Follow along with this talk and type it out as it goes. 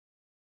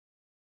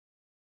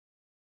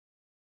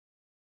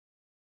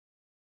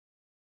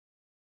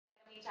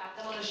tap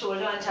them on the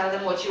shoulder and tell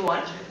them what you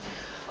want.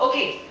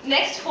 Okay,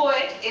 next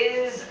poet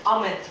is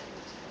Amit.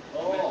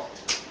 Oh.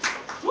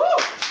 Woo!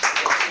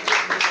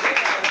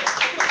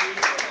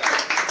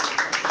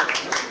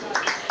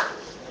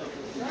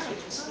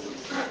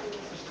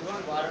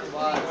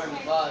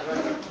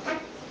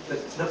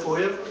 The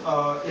poem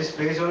is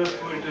based on a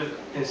true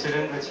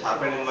incident which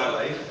happened in my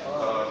life.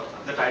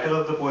 The title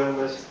of the poem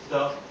is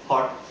The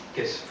Hot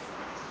Kiss.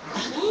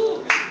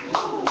 Woo!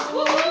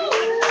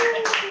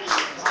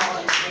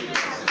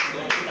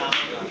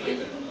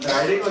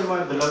 Riding on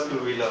my beloved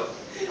two-wheeler,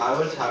 I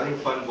was having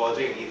fun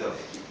bothering either.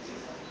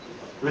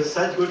 With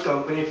such good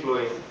company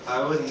flowing,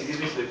 I was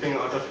easily slipping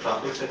out of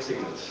traffic and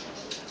signals.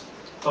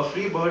 A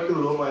free bird to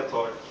roam, I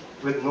thought,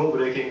 with no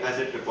braking as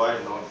it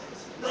required not.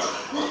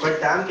 But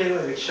damn came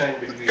a rickshaw in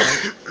between.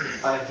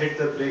 I hit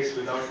the brakes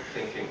without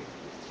thinking.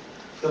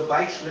 The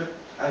bike slipped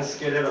and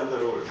skidded on the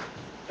road,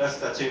 thus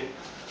touching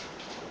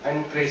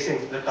and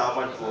tracing the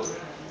tarmac board.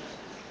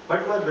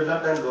 But my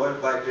beloved and loyal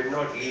bike did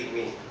not leave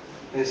me.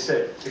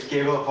 Instead, it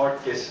gave a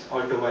hot kiss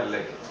onto my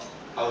leg.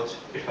 Ouch,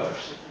 it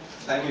hurts.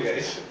 Thank you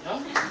guys.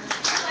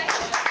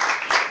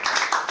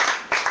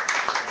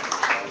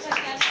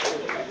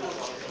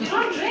 You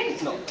don't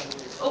drink? No.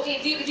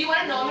 Okay, do you want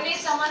to nominate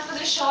someone for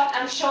this shot?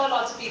 I'm sure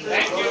lots of people.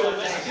 Thank you.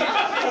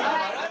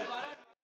 Alright.